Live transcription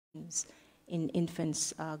in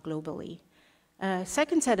infants globally.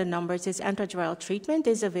 Second set of numbers is antiretroviral treatment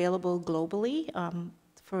is available globally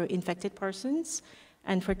for infected persons.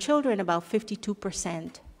 And for children, about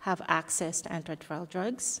 52% have access to antiretroviral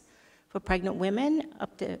drugs. For pregnant women,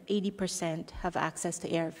 up to 80% have access to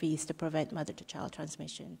ARVs to prevent mother-to-child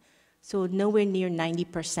transmission. So nowhere near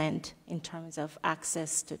 90% in terms of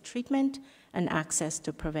access to treatment and access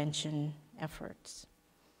to prevention efforts.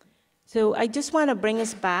 So I just want to bring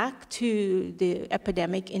us back to the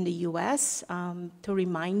epidemic in the US to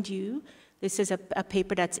remind you, this is a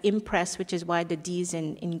paper that's in press, which is why the D is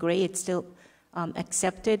in gray. It's still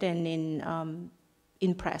accepted and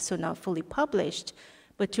in press, so not fully published.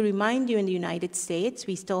 But to remind you, in the United States,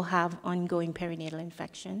 we still have ongoing perinatal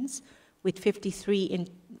infections, with 53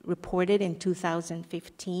 reported in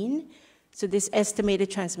 2015. So this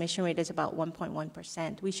estimated transmission rate is about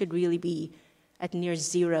 1.1%. We should really be at near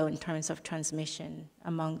zero in terms of transmission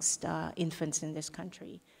amongst infants in this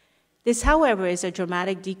country. This, however, is a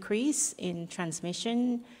dramatic decrease in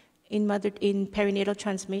transmission, in perinatal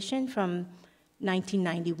transmission from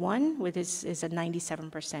 1991, where this is a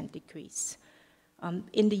 97% decrease.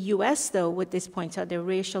 In the US, though, what this points out, there are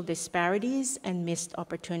racial disparities and missed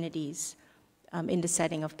opportunities in the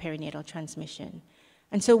setting of perinatal transmission.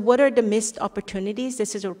 And so what are the missed opportunities?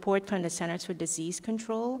 This is a report from the Centers for Disease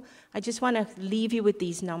Control. I just want to leave you with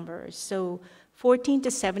these numbers. So 14 to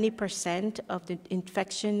 70% of the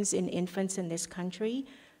infections in infants in this country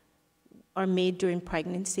are made during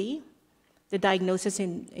pregnancy. The diagnosis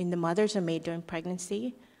in the mothers are made during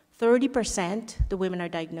pregnancy. 30%, the women are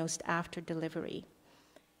diagnosed after delivery.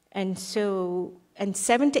 And 7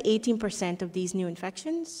 to 18% of these new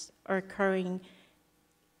infections are occurring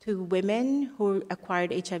to women who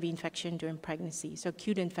acquired HIV infection during pregnancy, so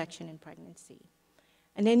acute infection in pregnancy.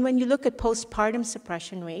 And then when you look at postpartum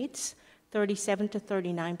suppression rates, 37 to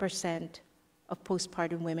 39% of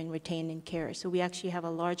postpartum women retained in care. So we actually have a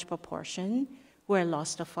large proportion who are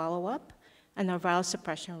lost to follow-up, and our viral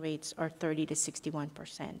suppression rates are 30 to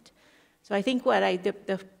 61%. So I think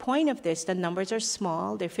the point of this, the numbers are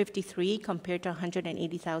small. They're 53 compared to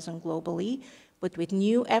 180,000 globally, but with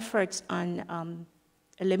new efforts on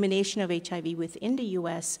elimination of HIV within the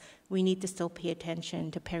US, we need to still pay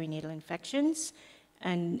attention to perinatal infections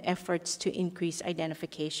and efforts to increase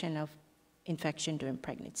identification of infection during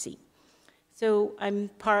pregnancy. So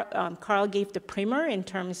Carl gave the primer in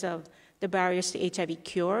terms of the barriers to HIV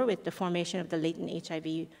cure with the formation of the latent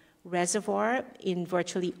HIV reservoir in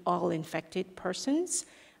virtually all infected persons.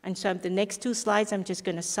 And so the next two slides, I'm just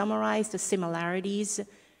going to summarize the similarities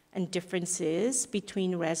and differences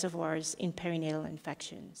between reservoirs in perinatal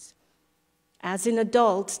infections. As in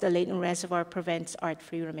adults, the latent reservoir prevents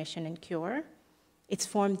ART-free remission and cure. It's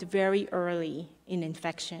formed very early in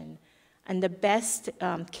infection. And the best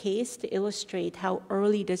case to illustrate how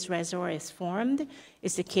early this reservoir is formed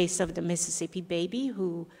is the case of the Mississippi baby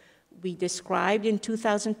who we described in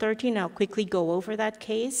 2013. I'll quickly go over that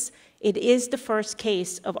case. It is the first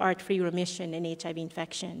case of ART-free remission in HIV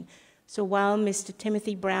infection. So while Mr.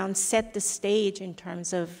 Timothy Brown set the stage in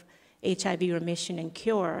terms of HIV remission and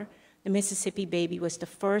cure, the Mississippi baby was the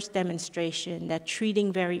first demonstration that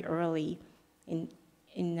treating very early in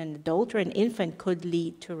an adult or an infant could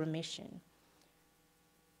lead to remission.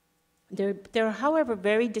 There are, however,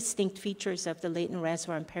 very distinct features of the latent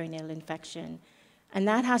reservoir and perinatal infection, and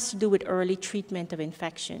that has to do with early treatment of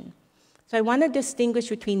infection. So I want to distinguish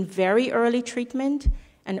between very early treatment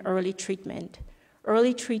and early treatment.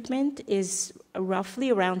 Early treatment is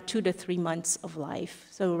roughly around 2 to 3 months of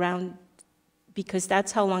life, because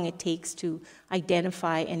that's how long it takes to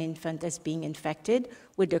identify an infant as being infected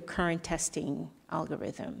with the current testing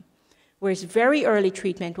algorithm. Whereas very early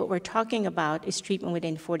treatment, what we're talking about is treatment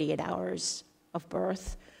within 48 hours of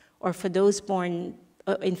birth, or for those born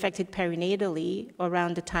infected perinatally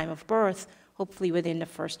around the time of birth, hopefully within the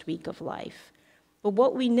first week of life. But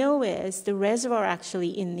what we know is the reservoir actually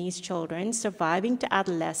in these children surviving to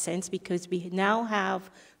adolescence, because we now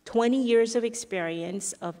have 20 years of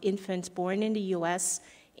experience of infants born in the US,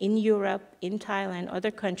 in Europe, in Thailand,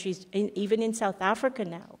 other countries, even in South Africa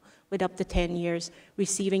now, with up to 10 years,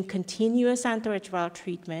 receiving continuous antiretroviral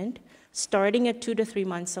treatment, starting at 2 to 3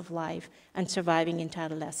 months of life and surviving into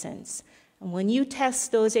adolescence. And when you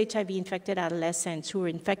test those HIV-infected adolescents who are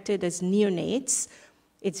infected as neonates,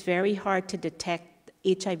 it's very hard to detect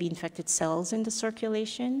HIV-infected cells in the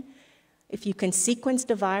circulation. If you can sequence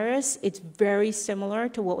the virus, it's very similar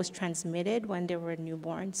to what was transmitted when they were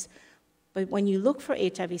newborns. But when you look for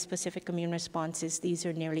HIV-specific immune responses, these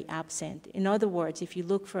are nearly absent. In other words, if you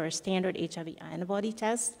look for a standard HIV antibody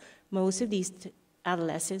test, most of these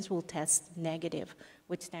adolescents will test negative,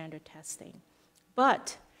 with standard testing.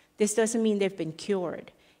 But this doesn't mean they've been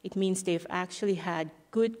cured. It means they've actually had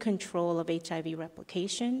good control of HIV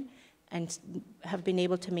replication and have been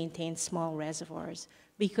able to maintain small reservoirs,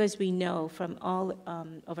 because we know from all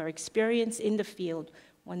of our experience in the field,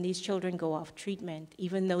 when these children go off treatment,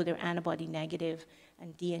 even though they're antibody negative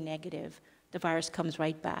and DNA negative, the virus comes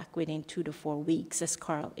right back within 2 to 4 weeks, as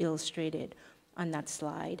Carl illustrated on that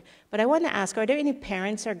slide. But I want to ask, are there any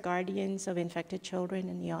parents or guardians of infected children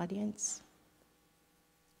in the audience?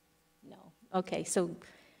 No. Okay, so,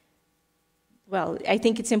 well, I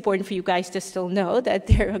think it's important for you guys to still know that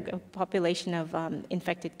there are a population of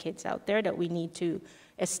infected kids out there that we need to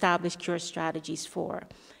establish cure strategies for.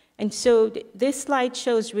 And so this slide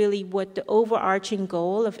shows really what the overarching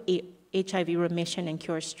goal of HIV remission and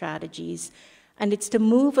cure strategies, and it's to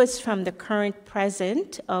move us from the current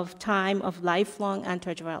present of time of lifelong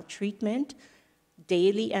antiretroviral treatment,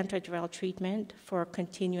 daily antiretroviral treatment for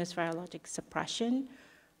continuous virologic suppression,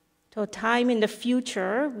 to a time in the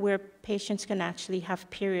future where patients can actually have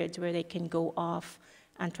periods where they can go off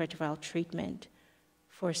antiretroviral treatment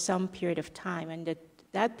for some period of time. And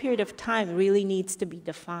that period of time really needs to be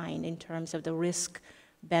defined in terms of the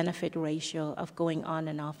risk-benefit ratio of going on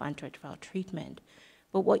and off antiretroviral treatment.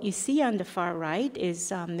 But what you see on the far right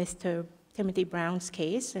is Mr. Timothy Brown's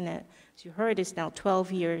case, and as you heard, is now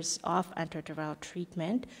 12 years off antiretroviral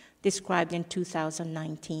treatment, described in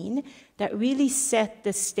 2019, that really set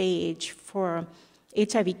the stage for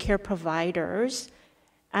HIV care providers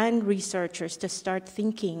and researchers to start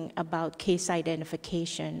thinking about case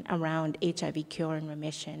identification around HIV cure and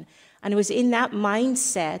remission. And it was in that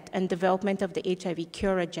mindset and development of the HIV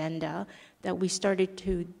cure agenda that we started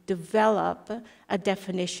to develop a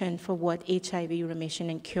definition for what HIV remission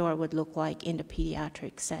and cure would look like in the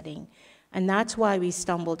pediatric setting. And that's why we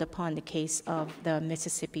stumbled upon the case of the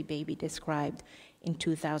Mississippi baby described in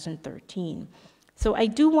 2013. So I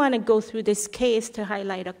do want to go through this case to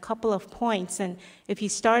highlight a couple of points. And if you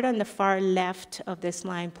start on the far left of this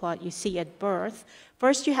line plot, you see at birth,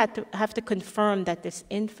 first you have to confirm that this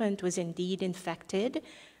infant was indeed infected.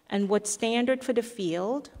 And what's standard for the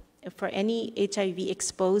field, for any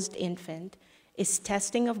HIV-exposed infant, is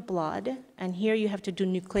testing of blood. And here you have to do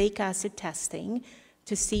nucleic acid testing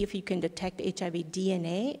to see if you can detect HIV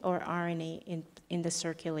DNA or RNA in the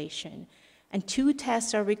circulation. And 2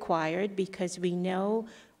 tests are required because we know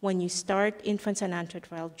when you start infants on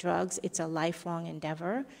antiretroviral drugs, it's a lifelong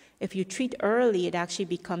endeavor. If you treat early, it actually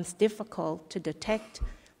becomes difficult to detect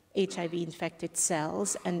HIV-infected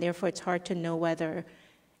cells, and therefore it's hard to know whether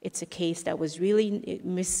it's a case that was really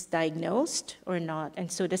misdiagnosed or not.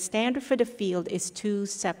 And so the standard for the field is 2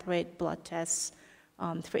 separate blood tests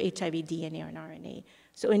for HIV DNA and RNA.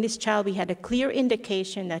 So in this child, we had a clear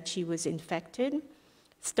indication that she was infected.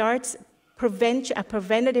 Starts a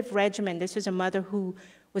preventative regimen. This was a mother who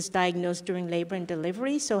was diagnosed during labor and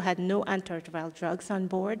delivery, so had no antiretroviral drugs on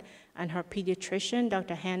board, and her pediatrician,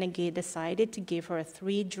 Dr. Hanegay, decided to give her a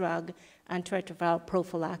 3-drug antiretroviral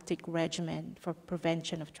prophylactic regimen for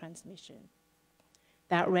prevention of transmission.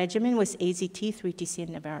 That regimen was AZT, 3-TC,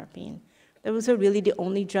 and nevirapine. Those are really the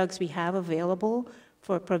only drugs we have available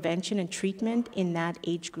for prevention and treatment in that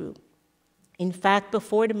age group. In fact,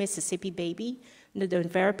 before the Mississippi baby, the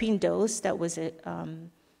nevirapine dose that was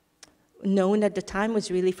known at the time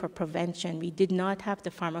was really for prevention. We did not have the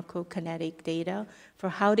pharmacokinetic data for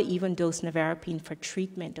how to even dose nevirapine for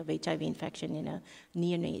treatment of HIV infection in a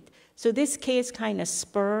neonate. So this case kind of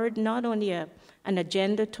spurred not only an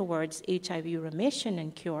agenda towards HIV remission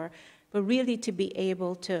and cure, but really to be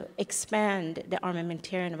able to expand the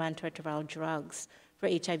armamentarium of antiretroviral drugs for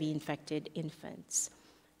HIV-infected infants.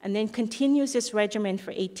 And then continues this regimen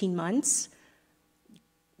for 18 months,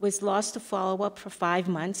 was lost to follow-up for 5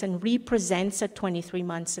 months, and represents at 23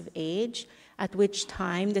 months of age, at which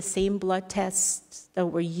time the same blood tests that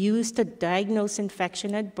were used to diagnose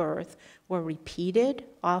infection at birth were repeated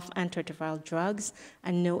off antiretroviral drugs,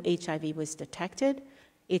 and no HIV was detected.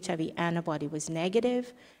 HIV antibody was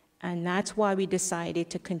negative, and that's why we decided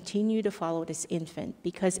to continue to follow this infant,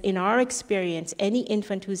 because in our experience, any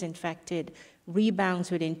infant who's infected rebounds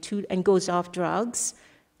within 2 and goes off drugs,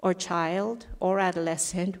 or child or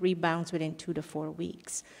adolescent rebounds within 2 to 4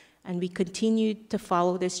 weeks. And we continued to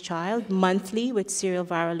follow this child monthly with serial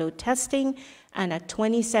viral load testing, and at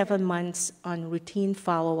 27 months on routine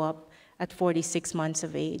follow-up at 46 months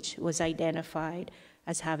of age was identified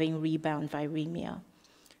as having rebound viremia.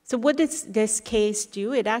 So what does this case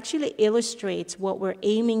do? It actually illustrates what we're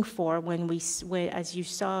aiming for when as you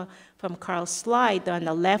saw from Carl's slide, on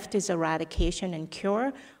the left is eradication and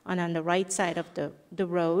cure, and on the right side of the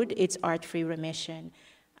road, it's ART-free remission.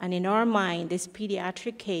 And in our mind, this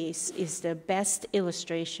pediatric case is the best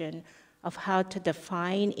illustration of how to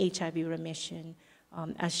define HIV remission,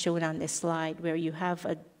 as shown on this slide, where you have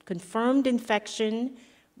a confirmed infection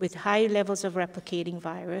with high levels of replicating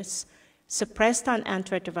virus, suppressed on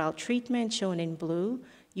antiretroviral treatment, shown in blue.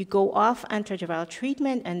 You go off antiretroviral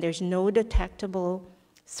treatment, and there's no detectable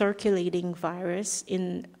circulating virus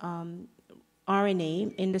in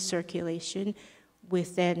RNA in the circulation.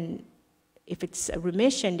 With then, if it's a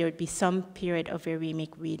remission, there would be some period of viremic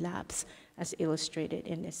relapse, as illustrated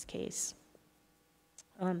in this case.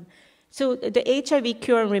 So the HIV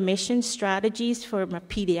cure and remission strategies from a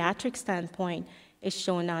pediatric standpoint is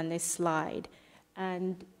shown on this slide.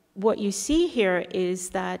 And what you see here is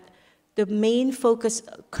that the main focus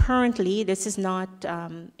currently, this is not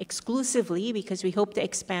exclusively, because we hope to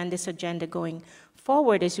expand this agenda going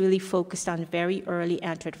forward, is really focused on very early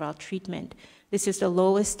antiretroviral treatment. This is the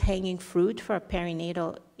lowest hanging fruit for a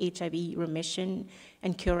perinatal HIV remission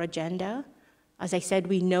and cure agenda. As I said,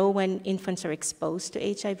 we know when infants are exposed to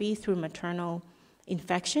HIV through maternal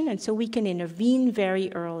infection, and so we can intervene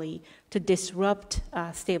very early to disrupt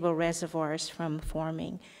stable reservoirs from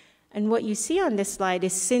forming. And what you see on this slide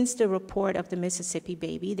is, since the report of the Mississippi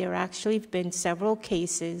baby, there actually have been several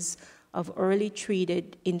cases of early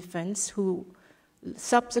treated infants who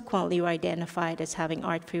subsequently were identified as having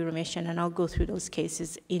ART-free remission, and I'll go through those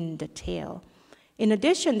cases in detail. In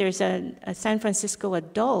addition, there's a San Francisco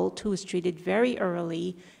adult who was treated very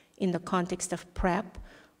early in the context of PrEP,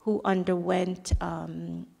 who underwent,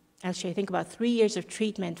 actually I think about 3 years of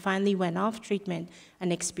treatment, finally went off treatment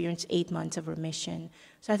and experienced 8 months of remission.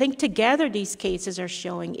 So I think together these cases are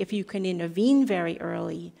showing if you can intervene very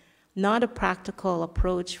early, not a practical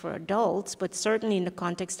approach for adults, but certainly in the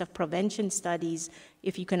context of prevention studies,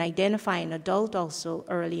 if you can identify an adult also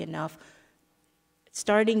early enough,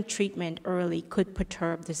 starting treatment early could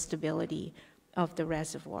perturb the stability of the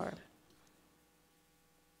reservoir.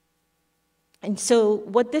 And so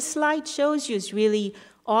what this slide shows you is really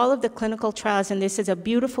all of the clinical trials, and this is a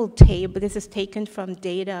beautiful table. This is taken from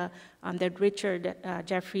data that Richard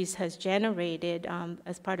Jeffries has generated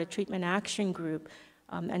as part of Treatment Action Group.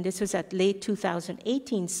 And this was at late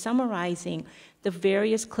 2018, summarizing the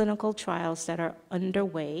various clinical trials that are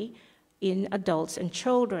underway in adults and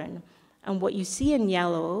children. And what you see in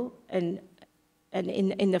yellow and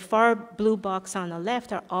in the far blue box on the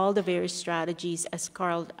left are all the various strategies as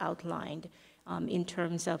Carl outlined in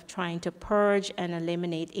terms of trying to purge and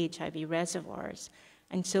eliminate HIV reservoirs.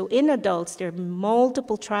 And so in adults, there are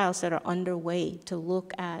multiple trials that are underway to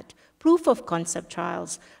look at proof of concept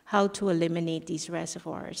trials, how to eliminate these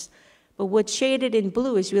reservoirs. But what's shaded in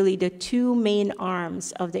blue is really the two main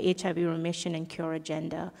arms of the HIV remission and cure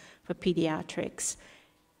agenda for pediatrics.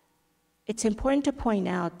 It's important to point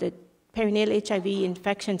out that perinatal HIV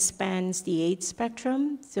infection spans the age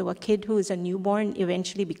spectrum. So a kid who is a newborn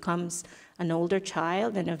eventually becomes an older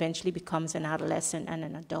child and eventually becomes an adolescent and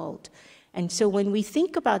an adult. And so when we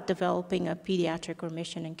think about developing a pediatric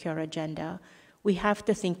remission and cure agenda, we have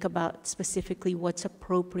to think about specifically what's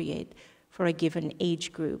appropriate for a given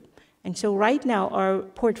age group. And so right now, our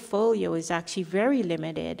portfolio is actually very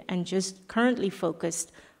limited and just currently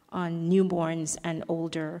focused on newborns and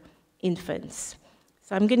older infants.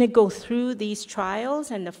 So I'm going to go through these trials,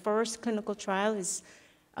 and the first clinical trial is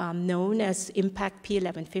known as Impact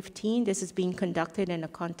P1115. This is being conducted in the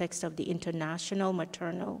context of the International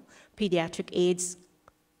Maternal Pediatric AIDS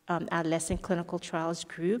Adolescent Clinical Trials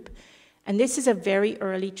Group. And this is a very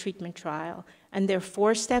early treatment trial. And there are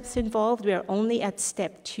 4 steps involved. We are only at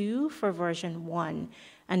step 2 for version 1.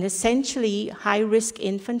 And essentially, high-risk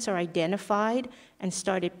infants are identified and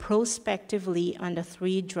started prospectively on the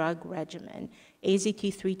 3-drug regimen,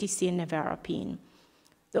 AZT, 3TC, and nevirapine.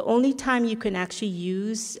 The only time you can actually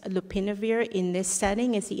use lopinavir in this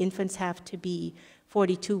setting is the infants have to be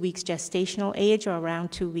 42 weeks gestational age or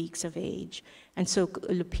around 2 weeks of age. And so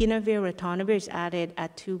lopinavir, ritonavir is added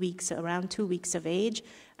at 2 weeks, around 2 weeks of age,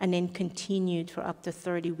 and then continued for up to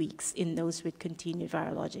 30 weeks in those with continued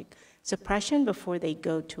virologic suppression before they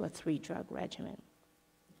go to a 3-drug regimen.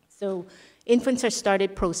 So infants are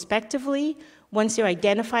started prospectively. Once they're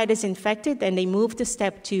identified as infected, then they move to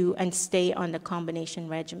step 2 and stay on the combination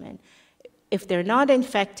regimen. If they're not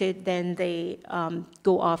infected, then they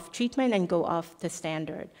go off treatment and go off the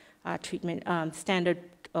standard treatment, standard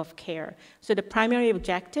of care. So the primary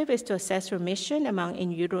objective is to assess remission among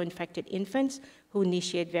in utero infected infants who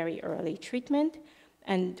initiate very early treatment.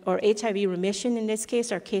 Or HIV remission in this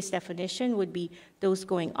case, our case definition would be those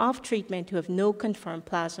going off treatment who have no confirmed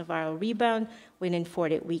plasma viral rebound within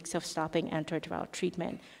 48 weeks of stopping antiretroviral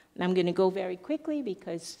treatment. And I'm going to go very quickly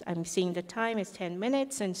because I'm seeing the time is 10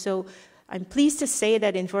 minutes. And so I'm pleased to say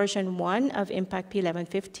that in version 1 of Impact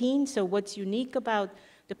P1115, so what's unique about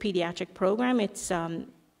the pediatric program, it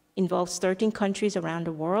involves 13 countries around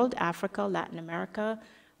the world, Africa, Latin America,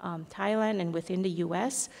 Thailand, and within the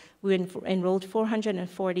US. We enrolled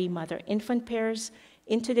 440 mother-infant pairs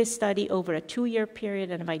into this study over a 2-year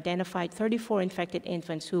period and have identified 34 infected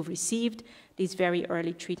infants who have received these very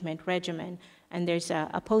early treatment regimen. And there's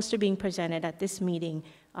a poster being presented at this meeting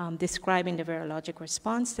describing the virologic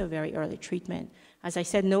response to very early treatment. As I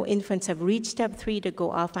said, no infants have reached step 3 to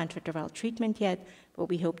go off antiretroviral treatment yet, but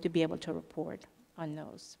we hope to be able to report on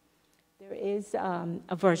those. There is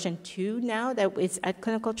a version 2 now that is at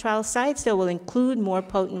clinical trial sites that will include more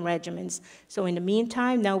potent regimens. So in the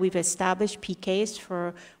meantime, now we've established PKs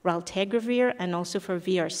for raltegravir and also for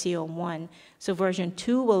VRC01. So version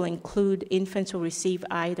 2 will include infants who receive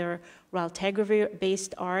either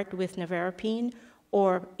raltegravir-based ART with nevirapine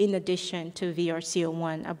or in addition to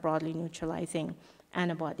VRC01, a broadly neutralizing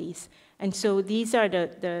antibodies. And so these are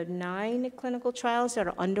the 9 clinical trials that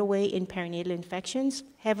are underway in perinatal infections,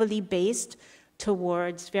 heavily based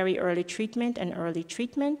towards very early treatment and early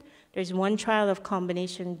treatment. There's 1 trial of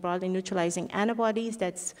combination broadly neutralizing antibodies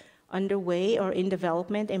that's underway or in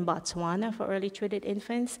development in Botswana for early treated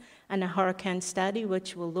infants, and a hurricane study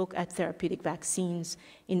which will look at therapeutic vaccines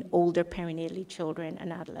in older perinatally children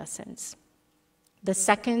and adolescents. The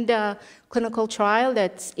second clinical trial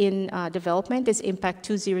that's in development is Impact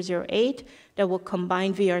 2008 that will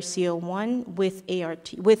combine VRC01 with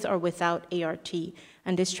ART, with or without ART.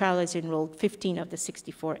 And this trial has enrolled 15 of the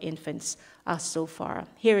 64 infants so far.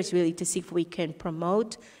 Here is really to see if we can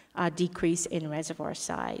promote a decrease in reservoir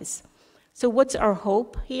size. So what's our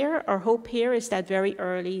hope here? Our hope here is that very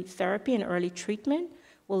early therapy and early treatment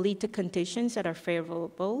will lead to conditions that are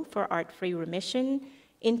favorable for ART-free remission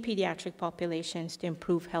in pediatric populations to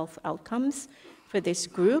improve health outcomes for this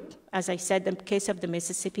group. As I said, the case of the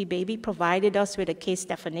Mississippi baby provided us with a case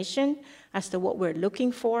definition as to what we're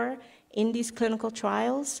looking for in these clinical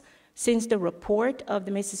trials. Since the report of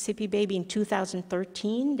the Mississippi baby in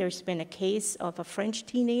 2013, there's been a case of a French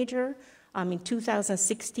teenager. In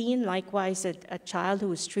 2016, likewise, a child who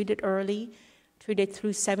was treated early, treated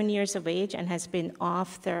through 7 years of age, and has been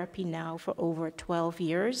off therapy now for over 12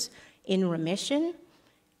 years in remission.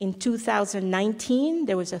 In 2019,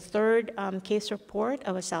 there was a third case report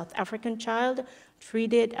of a South African child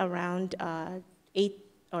treated around 8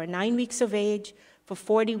 or 9 weeks of age for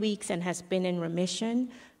 40 weeks and has been in remission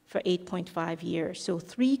for 8.5 years. So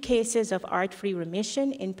 3 cases of ART-free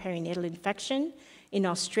remission in perinatal infection. In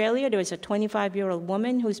Australia, there was a 25-year-old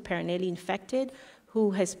woman who's perinatally infected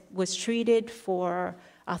who was treated for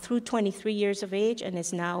through 23 years of age and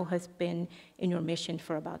has been in remission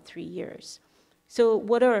for about 3 years. So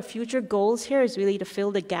what are our future goals here is really to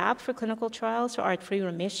fill the gap for clinical trials for ART-free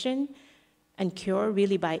remission and cure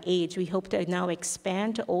really by age. We hope to now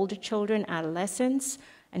expand to older children, adolescents,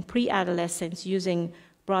 and pre-adolescents using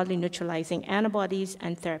broadly neutralizing antibodies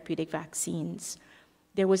and therapeutic vaccines.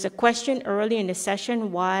 There was a question early in the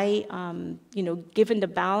session why, given the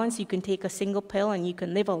balance, you can take a single pill and you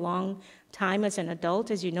can live a long time as an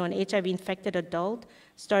adult. As you know, an HIV-infected adult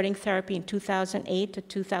starting therapy in 2008 to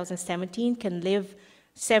 2017 can live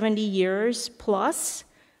 70 years plus.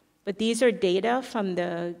 But these are data from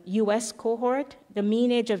the US cohort. The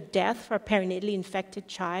mean age of death for a perinatally infected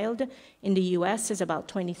child in the US is about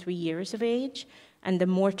 23 years of age, and the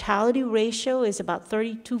mortality ratio is about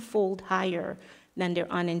 32-fold higher than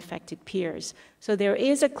their uninfected peers. So there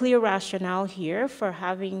is a clear rationale here for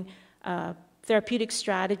having therapeutic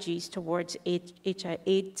strategies towards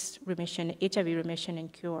HIV remission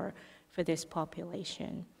and cure for this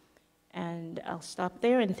population. And I'll stop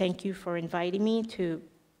there and thank you for inviting me to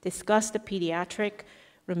discuss the pediatric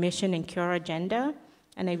remission and cure agenda.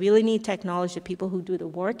 And I really need to acknowledge the people who do the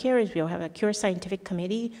work here. We have a Cure Scientific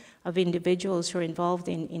Committee of individuals who are involved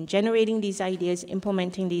in generating these ideas,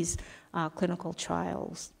 implementing these clinical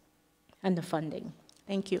trials, and the funding.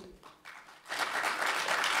 Thank you.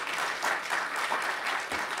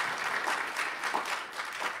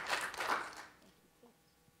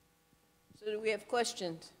 So do we have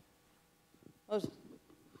questions?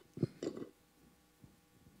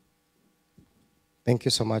 Thank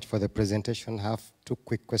you so much for the presentation. I have 2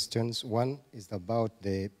 quick questions. One is about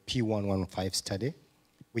the P115 study,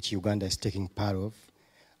 which Uganda is taking part of.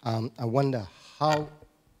 I wonder how,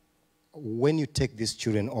 when you take these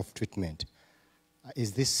children off treatment,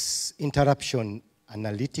 is this interruption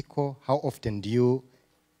analytical? How often do you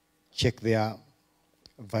check their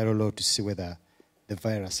viral load to see whether the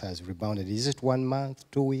virus has rebounded? Is it 1 month,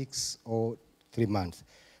 2 weeks, or 3 months?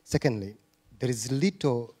 Secondly, there is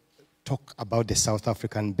little talk about the South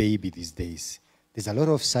African baby these days. There's a lot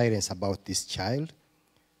of silence about this child,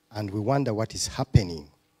 and we wonder what is happening.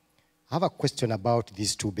 I have a question about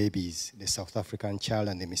these two babies, the South African child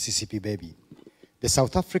and the Mississippi baby. The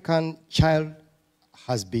South African child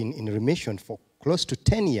has been in remission for close to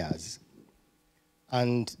 10 years,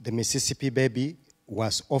 and the Mississippi baby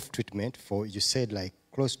was off treatment for, you said, like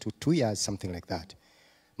close to 2 years, something like that.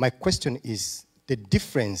 My question is, the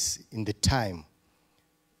difference in the time,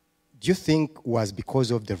 do you think was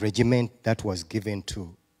because of the regimen that was given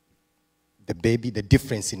to the baby, the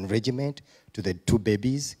difference in regimen to the two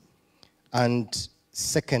babies? And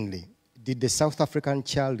secondly, did the South African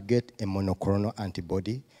child get a monoclonal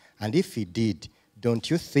antibody? And if he did, don't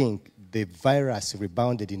you think the virus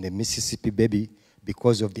rebounded in the Mississippi baby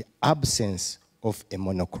because of the absence of a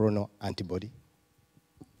monoclonal antibody?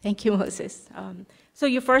 Thank you, Moses. So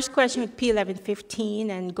your first question with P1115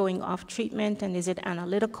 and going off treatment, and is it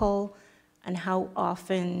analytical, and how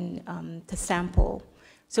often to sample?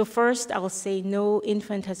 So first, I will say no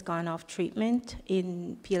infant has gone off treatment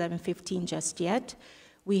in P1115 just yet.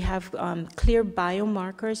 We have clear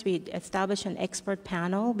biomarkers. We established an expert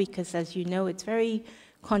panel because, as you know, it's very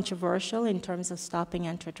controversial in terms of stopping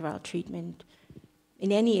antiretroviral treatment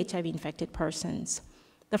in any HIV-infected persons.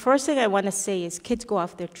 The first thing I want to say is kids go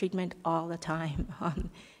off their treatment all the time.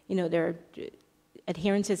 Their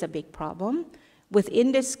adherence is a big problem.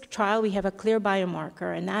 Within this trial, we have a clear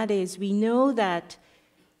biomarker, and that is we know that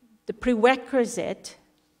the prerequisite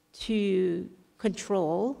to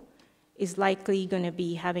control is likely going to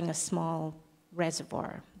be having a small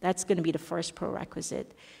reservoir. That's going to be the first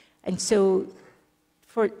prerequisite. And so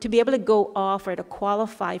to be able to go off or to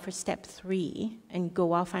qualify for step 3 and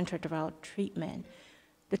go off antiretroviral treatment,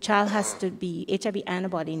 the child has to be HIV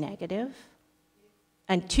antibody negative,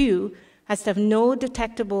 and 2, has to have no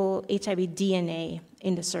detectable HIV DNA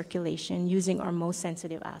in the circulation using our most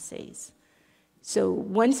sensitive assays. So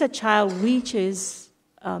once a child reaches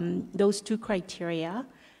those 2 criteria,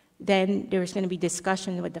 then there's going to be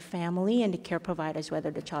discussion with the family and the care providers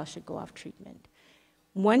whether the child should go off treatment.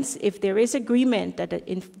 If there is agreement that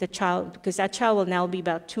the child, because that child will now be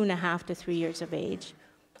about 2.5 to 3 years of age,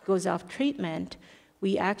 goes off treatment,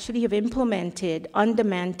 we actually have implemented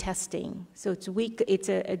on-demand testing. So it's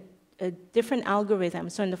a different algorithm.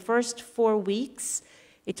 So in the first 4 weeks,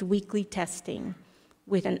 it's weekly testing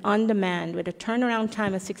with an on-demand, with a turnaround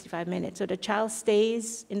time of 65 minutes. So the child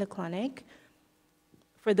stays in the clinic.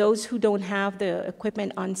 For those who don't have the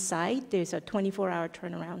equipment on site, there's a 24-hour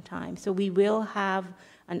turnaround time. So we will have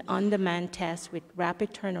an on-demand test with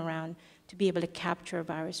rapid turnaround to be able to capture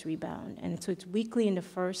virus rebound. And so it's weekly in the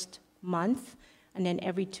first month, and then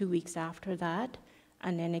every 2 weeks after that,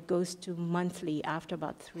 and then it goes to monthly after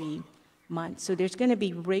about 3 months. So there's going to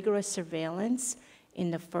be rigorous surveillance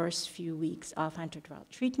in the first few weeks of antiretroviral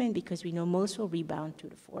treatment because we know most will rebound 2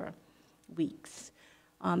 to 4 weeks.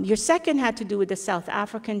 Your second had to do with the South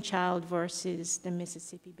African child versus the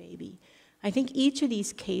Mississippi baby. I think each of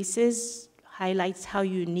these cases highlights how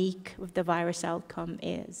unique the virus outcome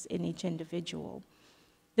is in each individual.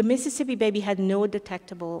 The Mississippi baby had no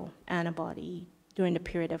detectable antibody during the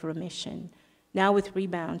period of remission. Now with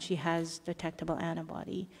rebound, she has detectable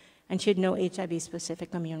antibody, and she had no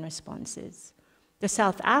HIV-specific immune responses. The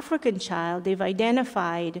South African child, they've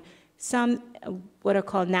identified some what are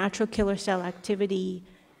called natural killer cell activity,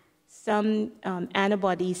 some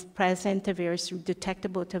antibodies present to various,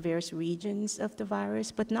 detectable to various regions of the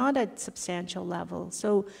virus, but not at substantial levels.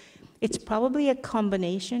 So it's probably a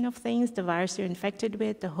combination of things, the virus they're infected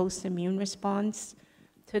with, the host immune response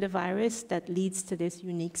to the virus that leads to this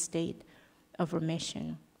unique state of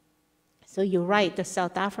remission. So you're right, the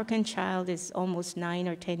South African child is almost 9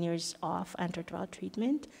 or 10 years off antiretroviral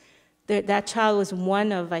treatment. That child was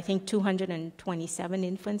one of, I think, 227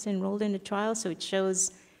 infants enrolled in the trial, so it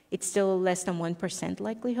shows it's still less than 1%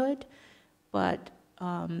 likelihood. But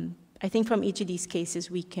I think from each of these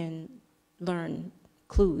cases, we can learn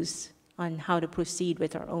clues on how to proceed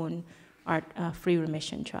with our own free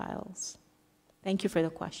remission trials. Thank you for the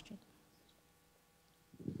question.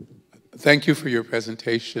 Thank you for your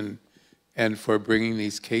presentation and for bringing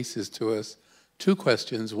these cases to us. 2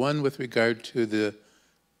 questions, one with regard to the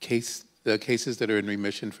cases that are in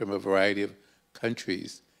remission from a variety of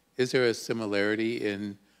countries. Is there a similarity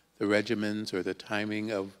in the regimens or the timing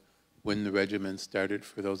of when the regimen started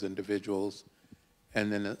for those individuals?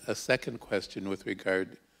 And then a second question with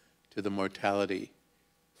regard to the mortality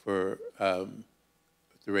for the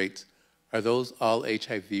rates. Are those all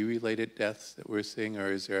HIV-related deaths that we're seeing,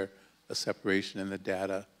 or is there a separation in the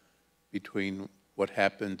data between what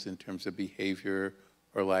happens in terms of behavior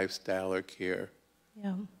or lifestyle or care?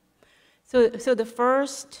 Yeah. So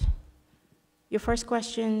your first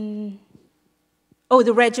question, oh,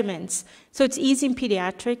 the regimens. So it's easy in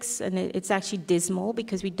pediatrics, and it's actually dismal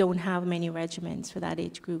because we don't have many regimens for that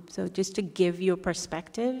age group. So just to give you a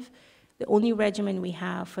perspective, the only regimen we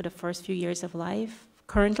have for the first few years of life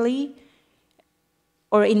currently,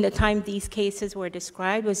 or in the time these cases were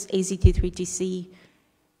described, was AZT3TC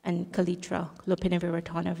and Kaletra, lopinavir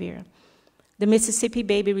ritonavir. The Mississippi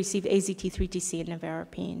baby received AZT3TC and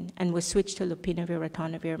nevirapine and was switched to lopinavir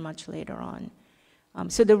ritonavir much later on.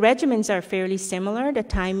 So the regimens are fairly similar, the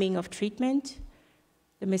timing of treatment.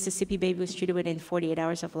 The Mississippi baby was treated within 48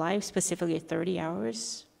 hours of life, specifically 30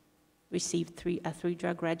 hours, received a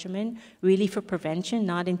three-drug regimen, really for prevention,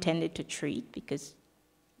 not intended to treat, because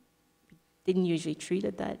we didn't usually treat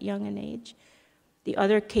at that young an age. The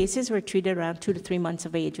other cases were treated around 2 to 3 months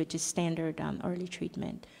of age, which is standard early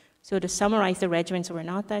treatment. So to summarize, the regimens were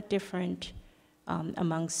not that different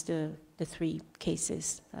amongst the three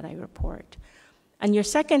cases that I report. And your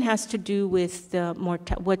second has to do with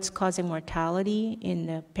what's causing mortality in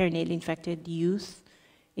the perinatally infected youth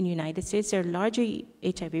in the United States. They're largely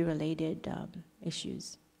HIV-related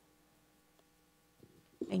issues.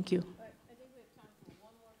 Thank you. I think we have time for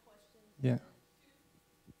one more question. Yeah.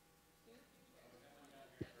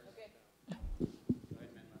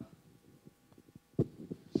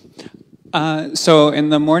 So in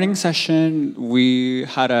the morning session, we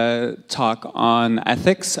had a talk on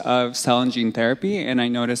ethics of cell and gene therapy, and I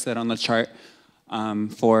noticed that on the chart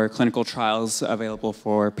for clinical trials available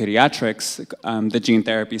for pediatrics, the gene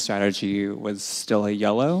therapy strategy was still a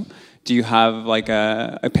yellow. Do you have like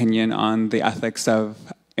an opinion on the ethics of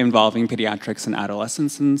involving pediatrics and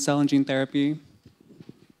adolescents in cell and gene therapy?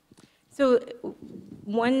 So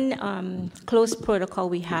one close protocol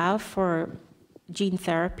we have for gene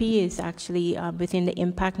therapy is actually within the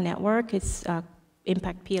IMPACT network. It's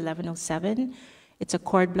IMPACT P1107. It's a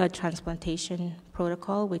cord blood transplantation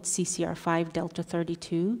protocol with CCR5 delta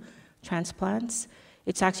 32 transplants.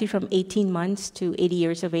 It's actually from 18 months to 80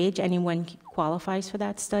 years of age. Anyone qualifies for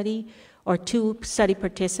that study. Our 2 study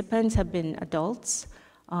participants have been adults.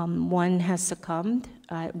 One has succumbed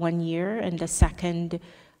at 1 year, and the second,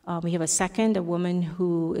 we have a woman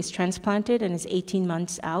who is transplanted and is 18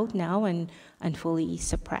 months out now and fully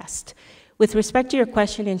suppressed. With respect to your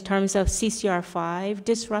question in terms of CCR5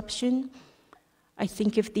 disruption, I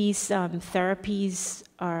think if these therapies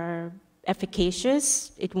are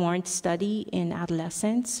efficacious, it warrants study in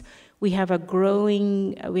adolescents. We have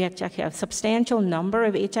we actually have a substantial number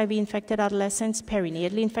of HIV-infected adolescents,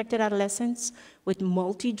 perinatally infected adolescents with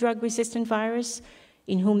multi-drug resistant virus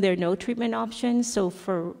in whom there are no treatment options, so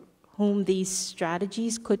for whom these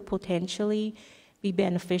strategies could potentially be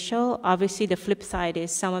beneficial. Obviously, the flip side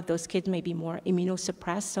is some of those kids may be more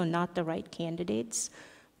immunosuppressed, so not the right candidates.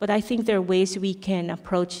 But I think there are ways we can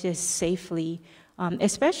approach this safely,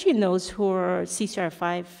 especially in those who are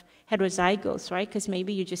CCR5 heterozygous, right? Because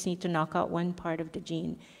maybe you just need to knock out one part of the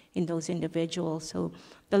gene in those individuals. So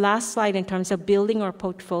the last slide in terms of building our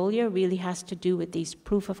portfolio really has to do with these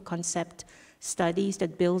proof of concept studies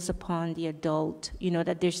that builds upon the adult,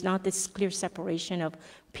 that there's not this clear separation of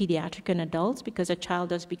pediatric and adults, because a child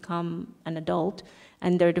does become an adult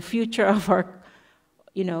and they're the future of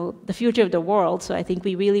the future of the world. So I think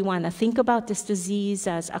we really want to think about this disease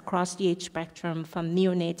as across the age spectrum from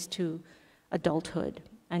neonates to adulthood.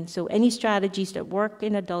 And so any strategies that work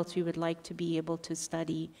in adults, we would like to be able to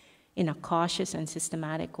study in a cautious and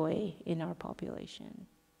systematic way in our population.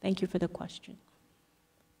 Thank you for the question.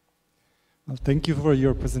 Well, thank you for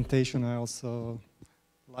your presentation. I also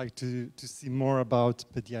like to see more about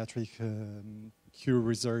pediatric cure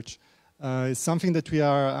research. It's something that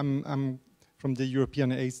I'm from the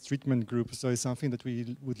European AIDS treatment group, so it's something that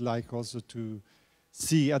we would like also to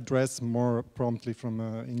see addressed more promptly from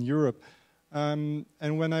in Europe. And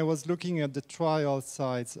when I was looking at the trial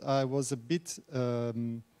sites, I was a bit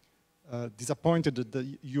disappointed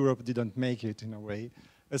that Europe didn't make it in a way,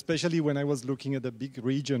 especially when I was looking at the big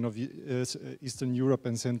region of Eastern Europe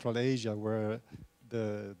and Central Asia, where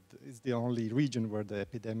it's the only region where the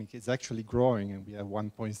epidemic is actually growing, and we have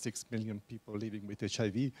 1.6 million people living with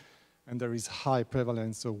HIV, and there is high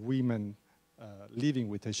prevalence of women living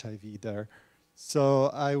with HIV there. So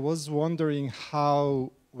I was wondering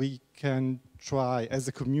how we can try, as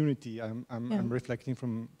a community, I'm reflecting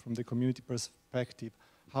from the community perspective,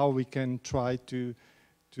 how we can try to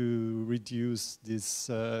reduce this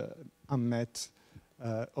unmet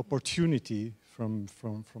opportunity from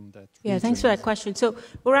that Yeah, region. thanks for that question. So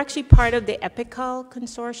we're actually part of the EPICAL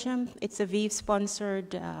consortium. It's a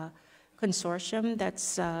ViiV-sponsored consortium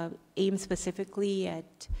that's aimed specifically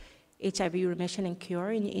at HIV remission and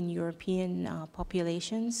cure in European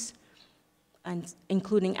populations, and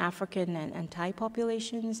including African and Thai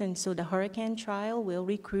populations. And so the Hurricane trial will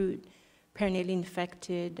recruit perennially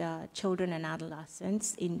infected children and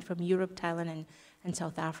adolescents from Europe, Thailand, and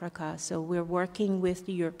South Africa. So we're working with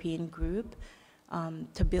the European group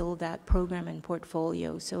to build that program and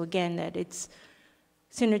portfolio. So again, that it's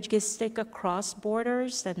synergistic across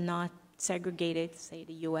borders and not segregated, say,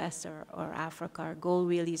 the US or Africa. Our goal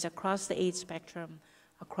really is across the AIDS spectrum,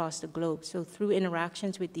 across the globe. So through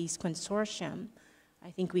interactions with these consortium,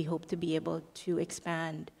 I think we hope to be able to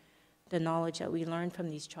expand the knowledge that we learn from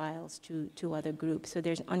these trials to other groups. So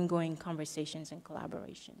there's ongoing conversations and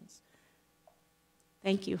collaborations.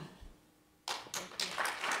 Thank you.